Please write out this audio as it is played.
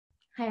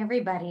Hi,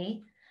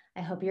 everybody. I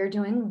hope you're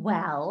doing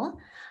well.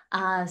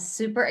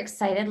 Super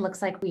excited.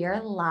 Looks like we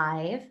are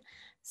live.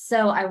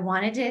 So I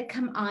wanted to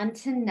come on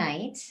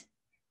tonight.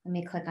 Let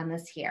me click on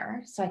this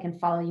here so I can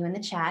follow you in the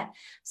chat.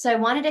 So I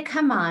wanted to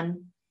come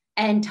on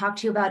and talk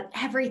to you about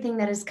everything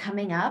that is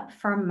coming up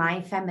for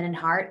My Feminine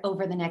Heart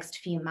over the next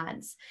few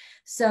months.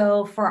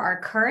 So for our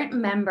current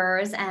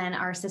members and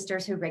our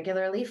sisters who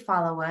regularly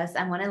follow us,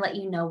 I want to let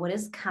you know what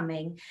is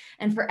coming.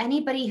 And for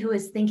anybody who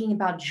is thinking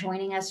about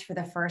joining us for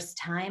the first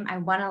time, I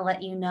want to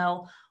let you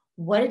know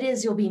what it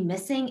is you'll be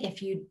missing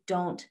if you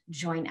don't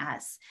join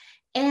us.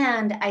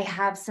 And I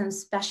have some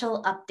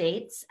special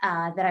updates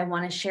that I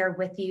want to share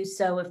with you.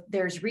 So if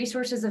there's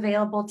resources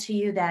available to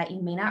you that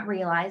you may not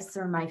realize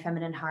through My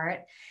Feminine Heart,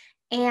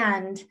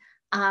 and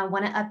I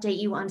want to update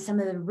you on some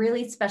of the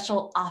really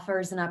special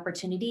offers and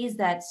opportunities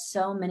that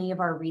so many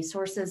of our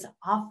resources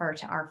offer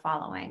to our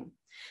following.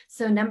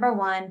 So number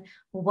one,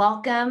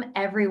 welcome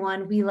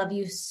everyone. We love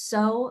you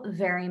so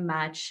very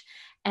much.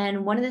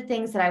 And one of the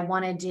things that I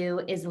want to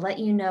do is let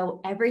you know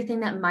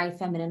everything that My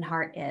Feminine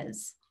Heart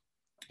is.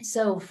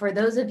 So for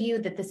those of you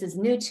that this is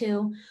new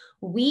to,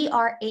 we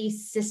are a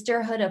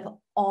sisterhood of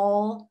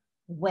all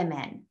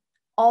women,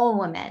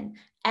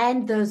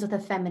 and those with a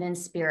feminine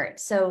spirit.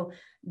 So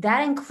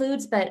that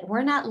includes, but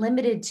we're not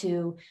limited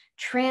to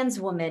trans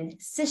women,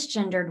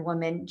 cisgendered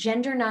women,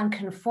 gender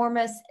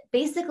nonconformists,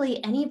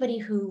 basically anybody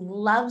who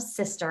loves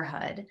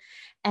sisterhood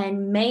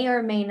and may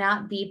or may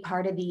not be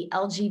part of the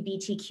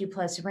LGBTQ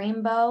plus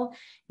rainbow.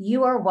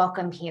 You are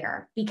welcome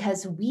here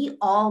because we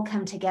all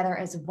come together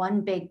as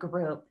one big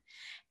group.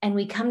 And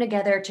we come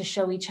together to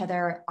show each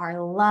other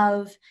our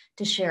love,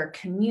 to share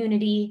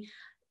community.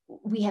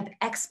 We have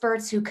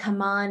experts who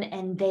come on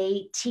and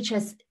they teach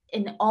us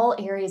in all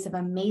areas of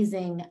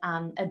amazing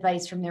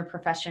advice from their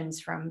professions,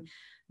 from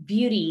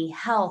beauty,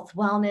 health,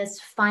 wellness,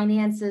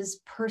 finances,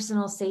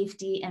 personal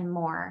safety, and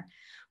more.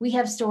 We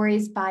have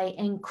stories by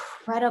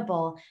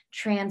incredible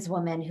trans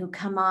women who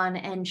come on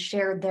and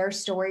share their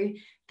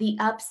story, the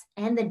ups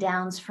and the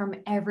downs from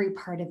every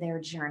part of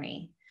their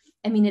journey.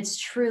 I mean, it's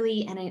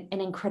truly an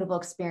incredible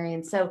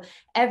experience. So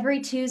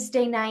every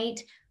Tuesday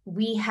night,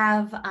 we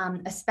have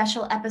a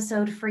special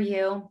episode for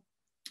you.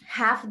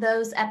 Half of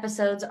those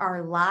episodes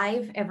are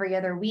live every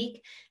other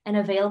week and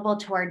available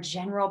to our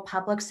general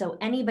public. So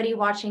anybody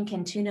watching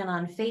can tune in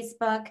on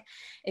Facebook.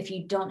 If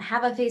you don't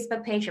have a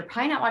Facebook page, you're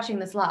probably not watching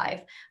this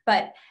live,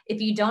 but if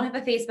you don't have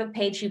a Facebook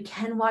page, you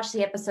can watch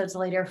the episodes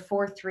later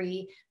for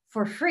free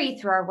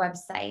through our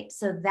website.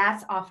 So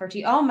that's offered to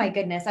you. Oh my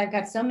goodness, I've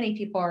got so many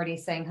people already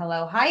saying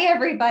hello. Hi,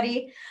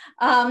 everybody.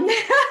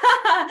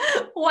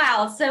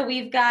 Wow. So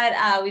we've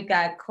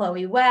got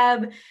Chloe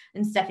Webb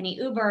and Stephanie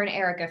Uber and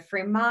Erica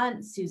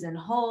Fremont, Susan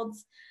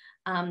Holtz,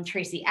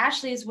 Tracy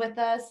Ashley is with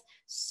us.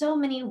 So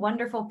many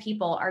wonderful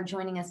people are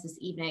joining us this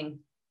evening.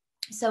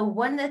 So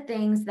one of the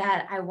things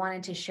that I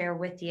wanted to share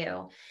with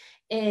you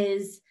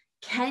is,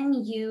 I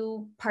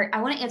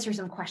want to answer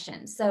some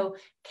questions. So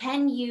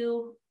can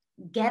you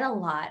get a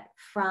lot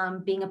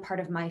from being a part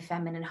of My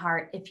Feminine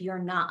Heart if you're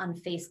not on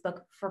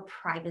Facebook for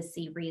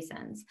privacy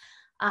reasons?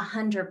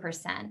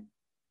 100%.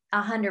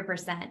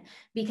 100%,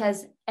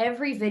 because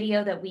every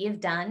video that we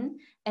have done,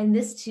 and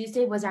this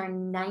Tuesday was our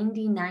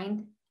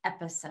 99th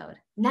episode,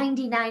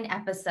 99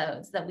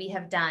 episodes that we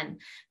have done.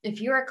 If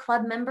you're a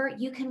club member,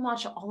 you can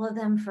watch all of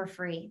them for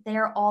free. They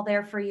are all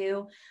there for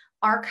you,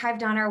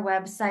 archived on our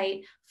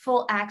website,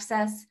 full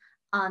access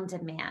on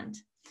demand.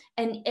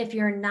 And if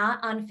you're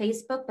not on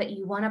Facebook, but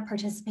you want to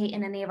participate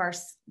in any of our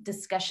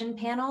discussion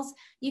panels,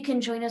 you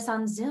can join us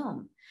on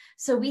Zoom.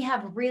 So we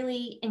have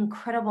really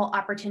incredible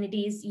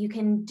opportunities. You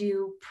can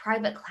do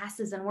private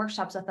classes and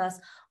workshops with us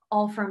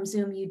all from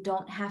Zoom. You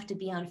don't have to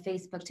be on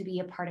Facebook to be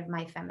a part of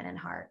My Feminine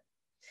Heart.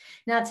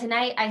 Now,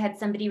 tonight I had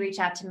somebody reach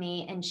out to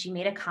me and she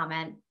made a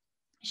comment.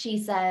 She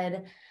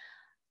said,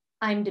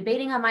 I'm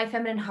debating on My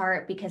Feminine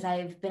Heart because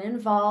I've been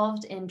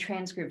involved in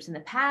trans groups in the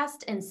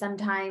past, and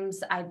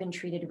sometimes I've been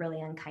treated really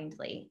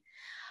unkindly.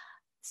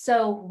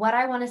 So what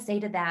I want to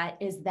say to that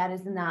is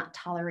not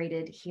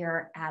tolerated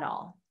here at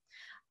all.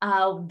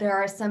 There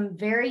are some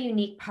very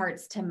unique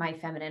parts to My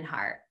Feminine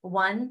Heart.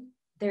 One,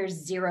 there's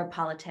zero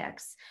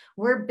politics.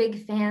 We're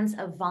big fans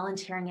of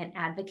volunteering and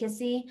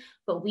advocacy,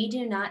 but we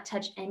do not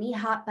touch any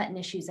hot button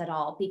issues at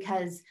all,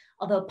 because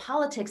although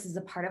politics is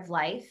a part of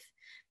life,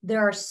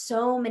 there are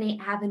so many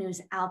avenues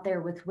out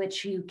there with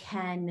which you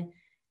can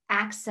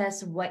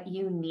access what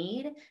you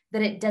need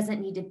that it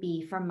doesn't need to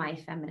be from My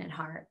Feminine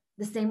Heart.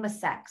 The same with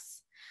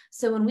sex.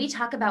 So when we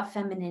talk about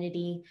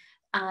femininity,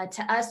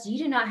 to us, you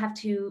do not have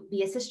to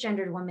be a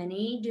cisgendered woman.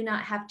 You do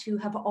not have to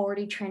have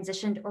already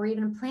transitioned or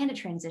even plan to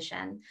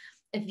transition.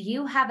 If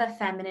you have a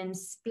feminine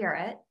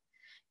spirit,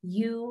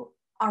 you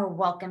are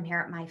welcome here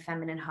at My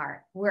Feminine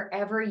Heart,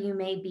 wherever you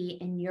may be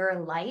in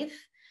your life.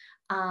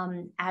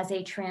 As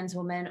a trans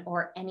woman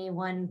or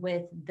anyone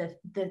with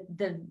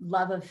the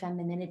love of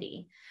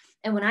femininity.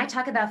 And when I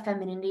talk about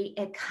femininity,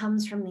 it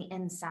comes from the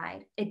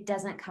inside. It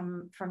doesn't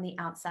come from the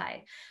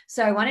outside.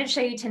 So I wanted to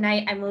show you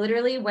tonight, I'm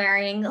literally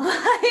wearing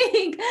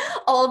like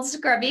old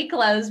scrubby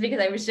clothes because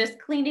I was just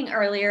cleaning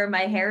earlier.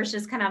 My hair is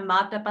just kind of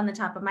mopped up on the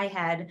top of my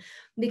head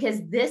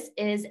because this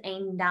is a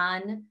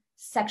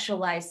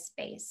non-sexualized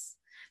space.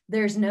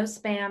 There's no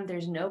spam,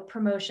 there's no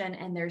promotion,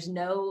 and there's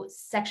no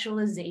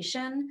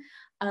sexualization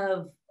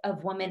of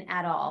women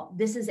at all.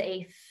 This is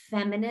a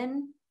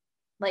feminine,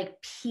 like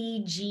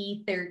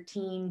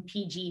PG-13,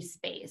 PG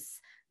space.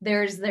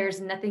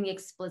 There's nothing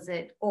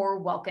explicit or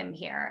welcome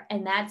here.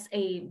 And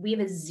we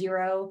have a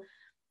zero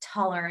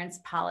tolerance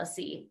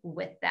policy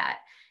with that.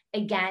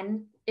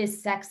 Again,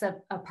 is sex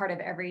a part of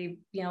every,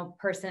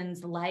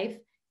 person's life?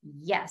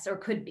 Yes, or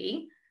could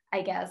be,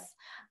 I guess.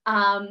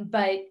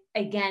 But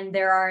again,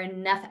 there are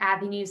enough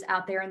avenues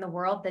out there in the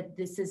world that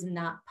this is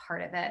not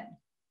part of it.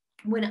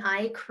 When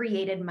I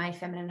created My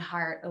Feminine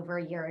Heart over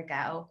a year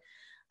ago,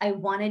 I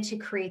wanted to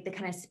create the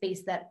kind of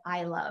space that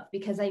I love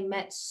because I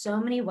met so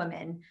many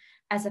women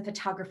as a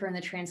photographer in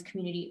the trans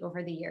community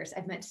over the years.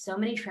 I've met so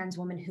many trans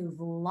women who've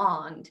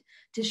longed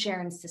to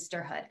share in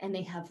sisterhood, and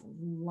they have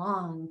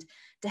longed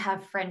to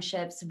have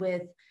friendships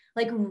with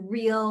like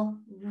real,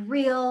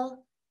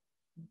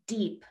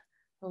 deep,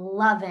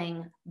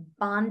 loving,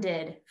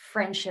 bonded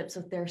friendships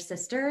with their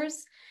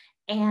sisters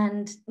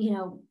and,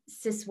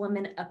 cis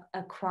women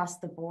across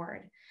the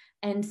board.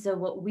 And so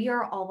what we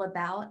are all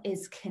about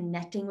is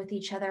connecting with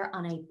each other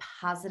on a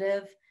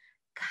positive,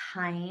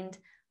 kind,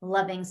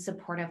 loving,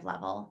 supportive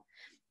level.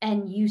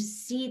 And you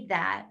see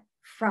that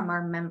from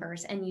our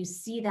members, and you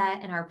see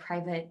that in our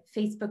private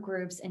Facebook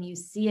groups, and you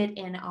see it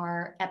in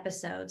our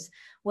episodes,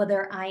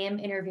 whether I am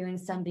interviewing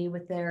somebody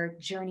with their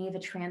journey of a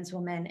trans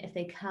woman, if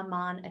they come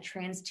on a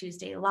Trans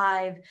Tuesday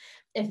Live,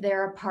 if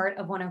they're a part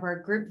of one of our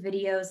group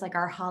videos, like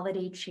our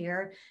holiday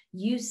cheer,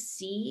 you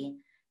see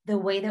the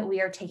way that we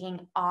are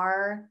taking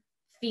our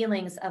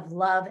feelings of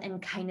love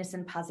and kindness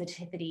and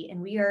positivity, and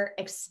we are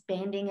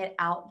expanding it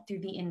out through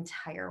the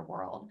entire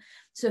world.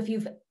 So if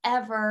you've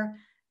ever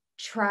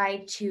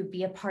tried to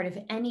be a part of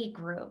any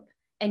group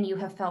and you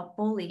have felt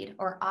bullied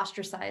or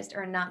ostracized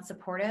or not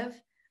supportive,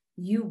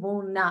 you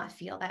will not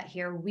feel that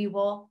here. We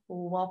will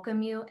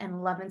welcome you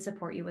and love and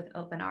support you with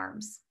open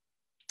arms.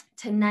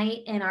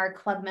 Tonight in our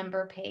club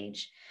member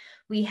page,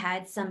 we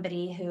had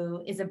somebody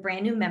who is a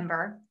brand new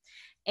member,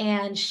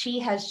 and she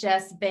has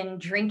just been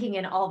drinking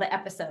in all the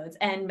episodes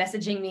and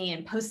messaging me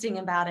and posting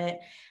about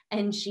it.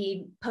 And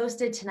she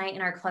posted tonight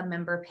in our club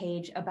member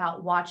page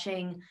about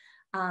watching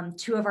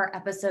 2 of our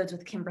episodes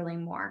with Kimberly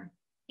Moore.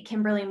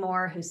 Kimberly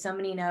Moore, who so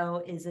many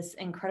know, is this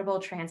incredible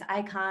trans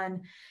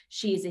icon.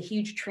 She's a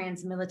huge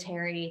trans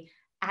military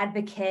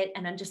advocate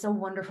and just a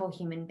wonderful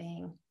human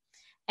being.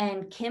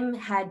 And Kim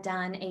had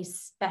done a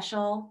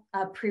special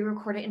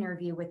pre-recorded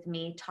interview with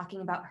me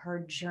talking about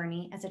her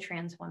journey as a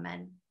trans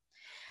woman.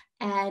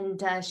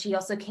 And she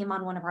also came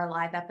on one of our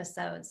live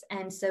episodes.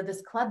 And so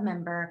this club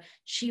member,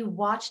 she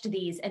watched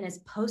these and is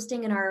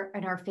posting in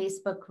our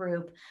Facebook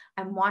group.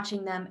 I'm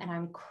watching them and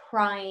I'm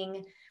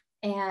crying.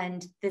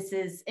 And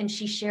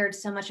she shared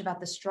so much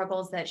about the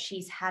struggles that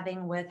she's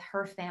having with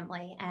her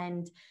family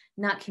and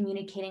not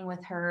communicating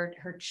with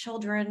her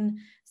children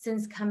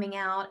since coming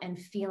out and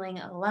feeling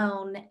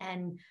alone.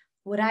 And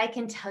what I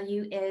can tell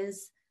you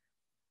is,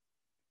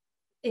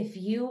 if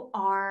you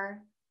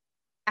are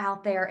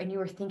out there and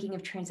you are thinking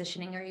of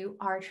transitioning or you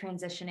are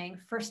transitioning,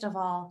 first of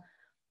all,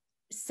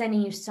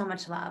 sending you so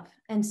much love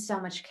and so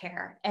much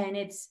care. And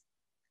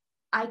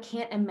I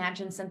can't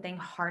imagine something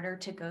harder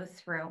to go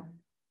through.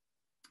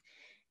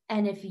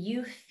 And if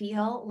you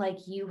feel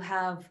like you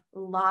have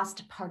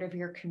lost part of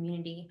your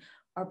community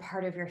or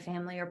part of your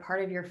family or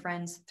part of your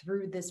friends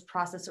through this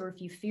process, or if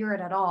you fear it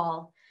at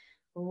all,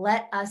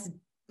 let us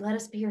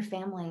be your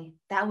family.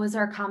 That was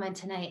our comment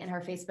tonight in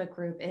our Facebook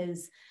group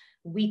is,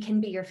 we can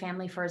be your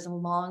family for as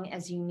long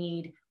as you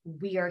need.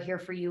 We are here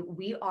for you.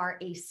 We are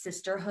a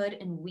sisterhood,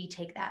 and we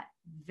take that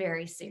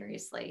very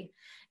seriously.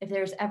 If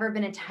there's ever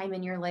been a time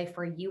in your life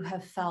where you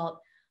have felt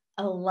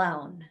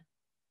alone,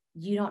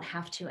 you don't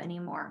have to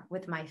anymore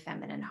with My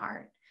Feminine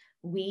Heart.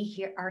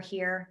 We are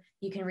here.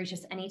 You can reach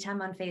us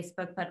anytime on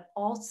Facebook, but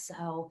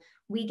also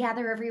we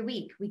gather every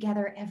week. We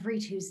gather every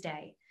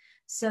Tuesday.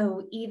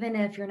 So even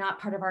if you're not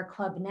part of our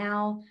club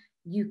now,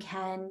 you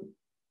can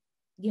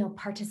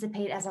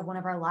participate as one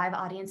of our live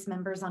audience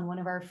members on one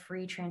of our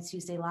free Trans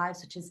Tuesday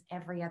Lives, which is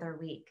every other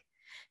week.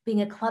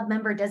 Being a club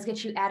member does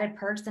get you added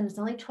perks, and it's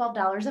only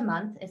 $12 a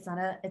month.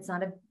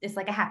 It's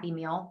like a Happy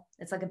Meal.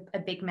 It's like a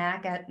Big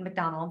Mac at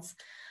McDonald's.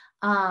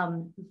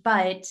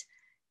 But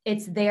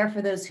it's there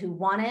for those who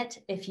want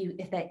it.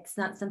 If that's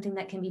not something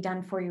that can be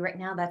done for you right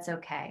now, that's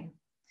okay.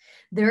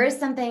 There is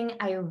something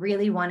I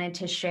really wanted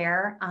to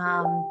share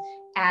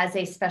as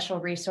a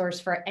special resource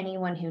for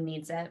anyone who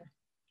needs it.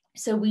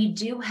 So we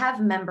do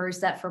have members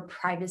that, for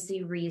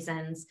privacy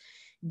reasons,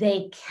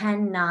 they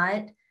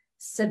cannot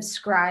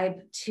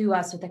subscribe to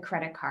us with a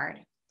credit card.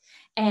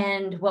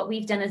 And what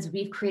we've done is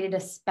we've created a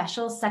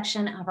special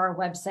section of our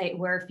website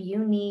where if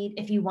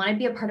you want to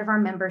be a part of our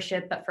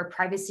membership, but for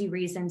privacy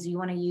reasons, you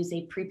want to use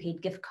a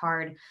prepaid gift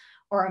card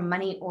or a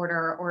money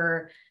order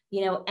or,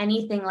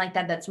 anything like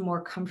that that's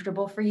more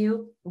comfortable for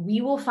you,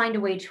 we will find a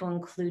way to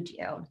include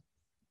you.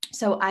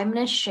 So I'm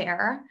going to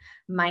share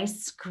my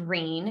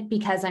screen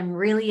because I'm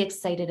really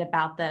excited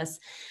about this.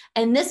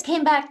 And this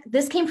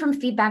came from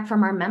feedback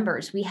from our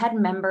members. We had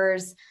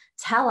members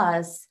tell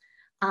us,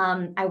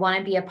 I want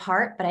to be a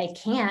part, but I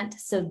can't.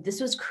 So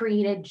this was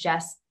created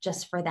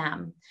just for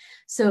them.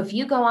 So if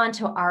you go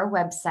onto our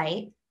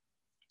website,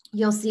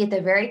 you'll see at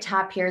the very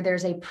top here,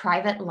 there's a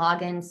private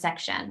login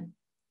section.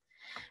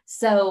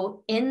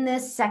 So in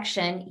this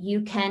section,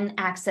 you can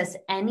access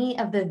any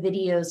of the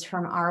videos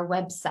from our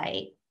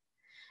website,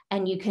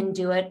 and you can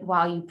do it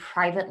while you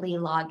privately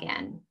log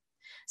in.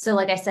 So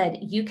like I said,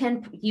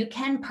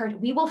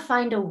 we will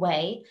find a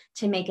way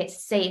to make it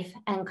safe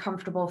and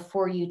comfortable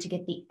for you to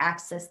get the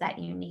access that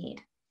you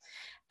need.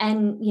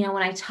 And,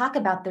 when I talk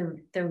about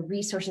the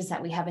resources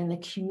that we have in the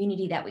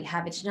community that we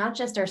have, it's not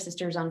just our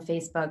sisters on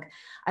Facebook.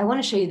 I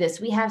want to show you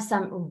this. We have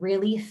some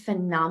really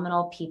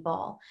phenomenal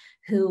people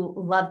who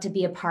love to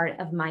be a part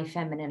of My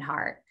Feminine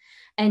Heart.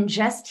 And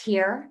just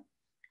here,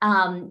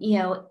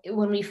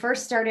 when we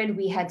first started,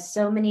 we had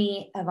so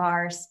many of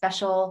our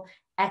special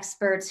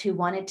experts who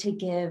wanted to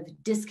give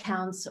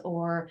discounts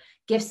or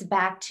gifts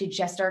back to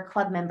just our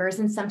club members.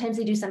 And sometimes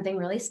they do something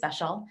really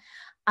special.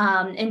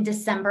 In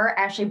December,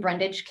 Ashley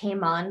Brundage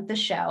came on the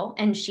show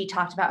and she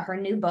talked about her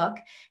new book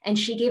and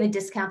she gave a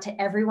discount to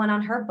everyone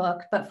on her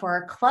book. But for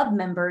our club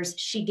members,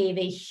 she gave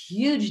a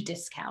huge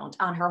discount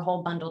on her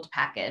whole bundled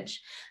package.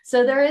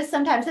 So there is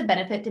sometimes a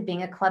benefit to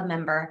being a club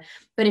member.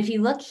 But if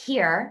you look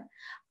here,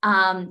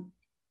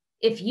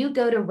 if you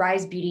go to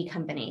Rise Beauty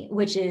Company,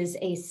 which is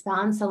a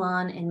spa and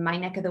salon in my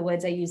neck of the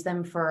woods, I use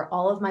them for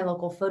all of my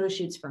local photo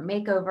shoots for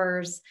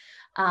makeovers.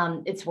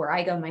 It's where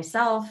I go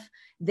myself.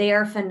 They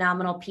are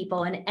phenomenal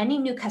people. And any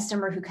new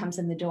customer who comes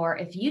in the door,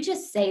 if you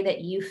just say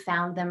that you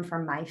found them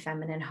from My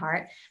Feminine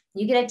Heart,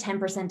 you get a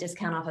 10%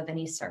 discount off of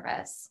any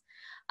service.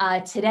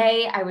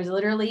 Today, I was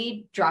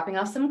literally dropping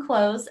off some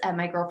clothes at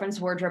my girlfriend's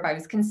wardrobe. I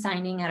was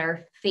consigning at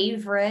our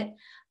favorite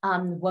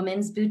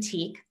women's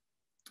boutique.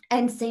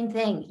 And same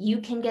thing, you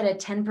can get a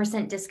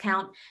 10%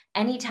 discount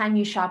anytime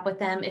you shop with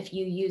them. If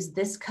you use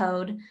this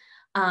code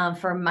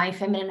for My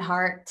Feminine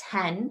Heart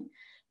 10,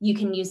 you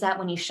can use that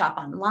when you shop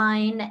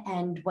online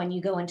and when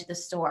you go into the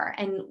store.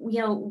 And,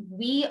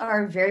 we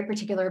are very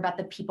particular about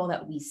the people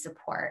that we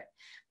support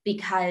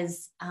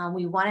because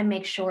we want to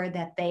make sure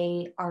that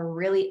they are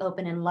really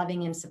open and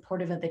loving and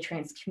supportive of the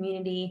trans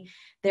community.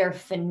 They're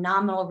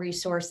phenomenal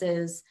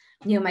resources.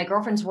 My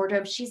girlfriend's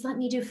wardrobe, she's let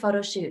me do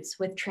photo shoots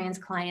with trans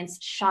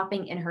clients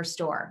shopping in her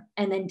store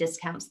and then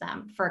discounts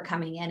them for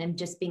coming in and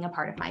just being a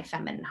part of My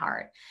Feminine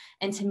Heart.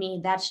 And to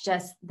me, that's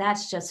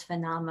just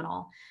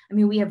phenomenal. I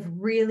mean, we have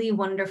really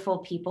wonderful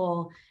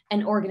people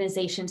and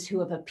organizations who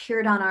have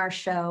appeared on our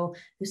show,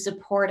 who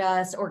support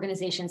us,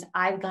 organizations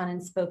I've gone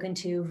and spoken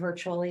to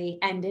virtually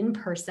and in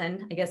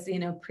person, I guess,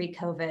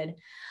 pre-COVID.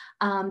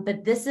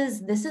 But this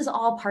is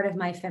all part of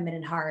My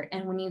Feminine Heart.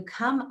 And when you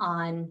come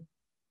on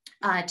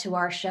to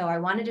our show, I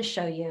wanted to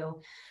show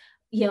you,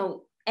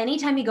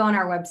 anytime you go on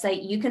our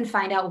website, you can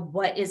find out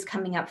what is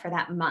coming up for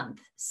that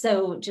month.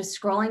 So just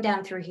scrolling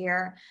down through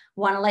here,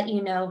 want to let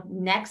you know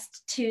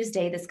next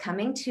Tuesday, this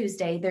coming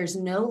Tuesday, there's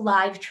no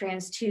live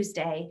Trans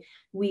Tuesday.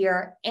 We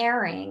are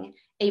airing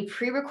a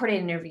pre-recorded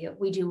interview.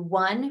 We do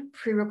one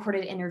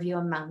pre-recorded interview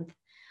a month.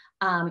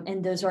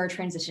 And those are our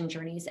transition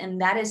journeys. And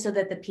that is so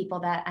that the people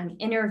that I'm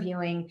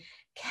interviewing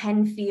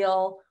can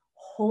feel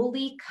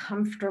wholly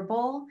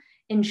comfortable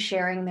in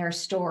sharing their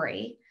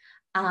story,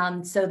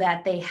 so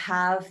that they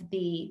have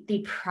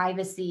the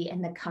privacy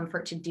and the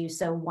comfort to do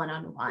so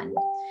one-on-one.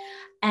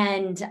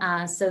 And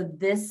so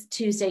this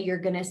Tuesday, you're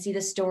going to see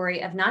the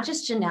story of not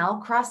just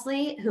Janelle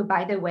Crossley, who,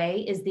 by the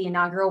way, is the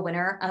inaugural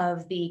winner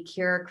of the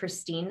Cure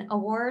Christine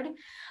Award,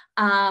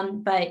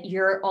 but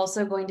you're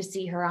also going to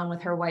see her on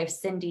with her wife,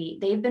 Cindy.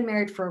 They've been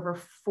married for over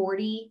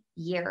 40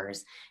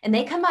 years, and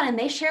they come on and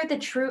they share the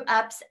true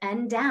ups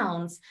and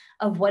downs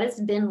of what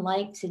it's been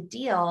like to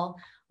deal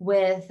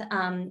with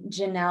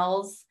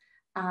Janelle's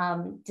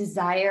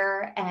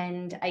desire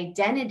and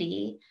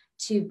identity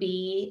to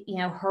be,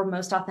 her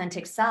most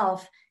authentic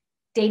self,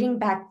 dating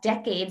back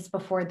decades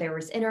before there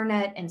was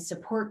internet and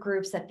support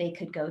groups that they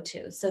could go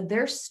to. So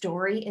their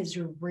story is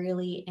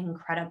really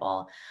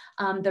incredible.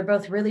 They're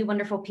both really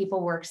wonderful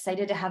people. We're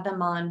excited to have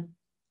them on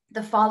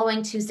the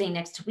following Tuesday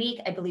next week.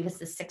 I believe it's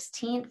the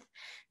 16th.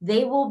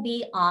 They will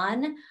be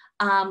on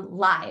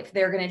live.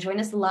 They're going to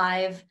join us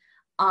live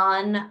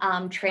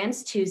on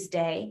Trans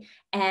Tuesday,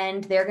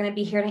 and they're going to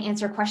be here to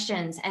answer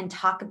questions and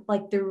talk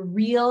like the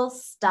real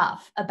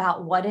stuff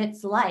about what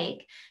it's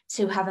like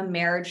to have a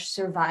marriage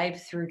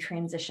survive through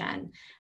transition.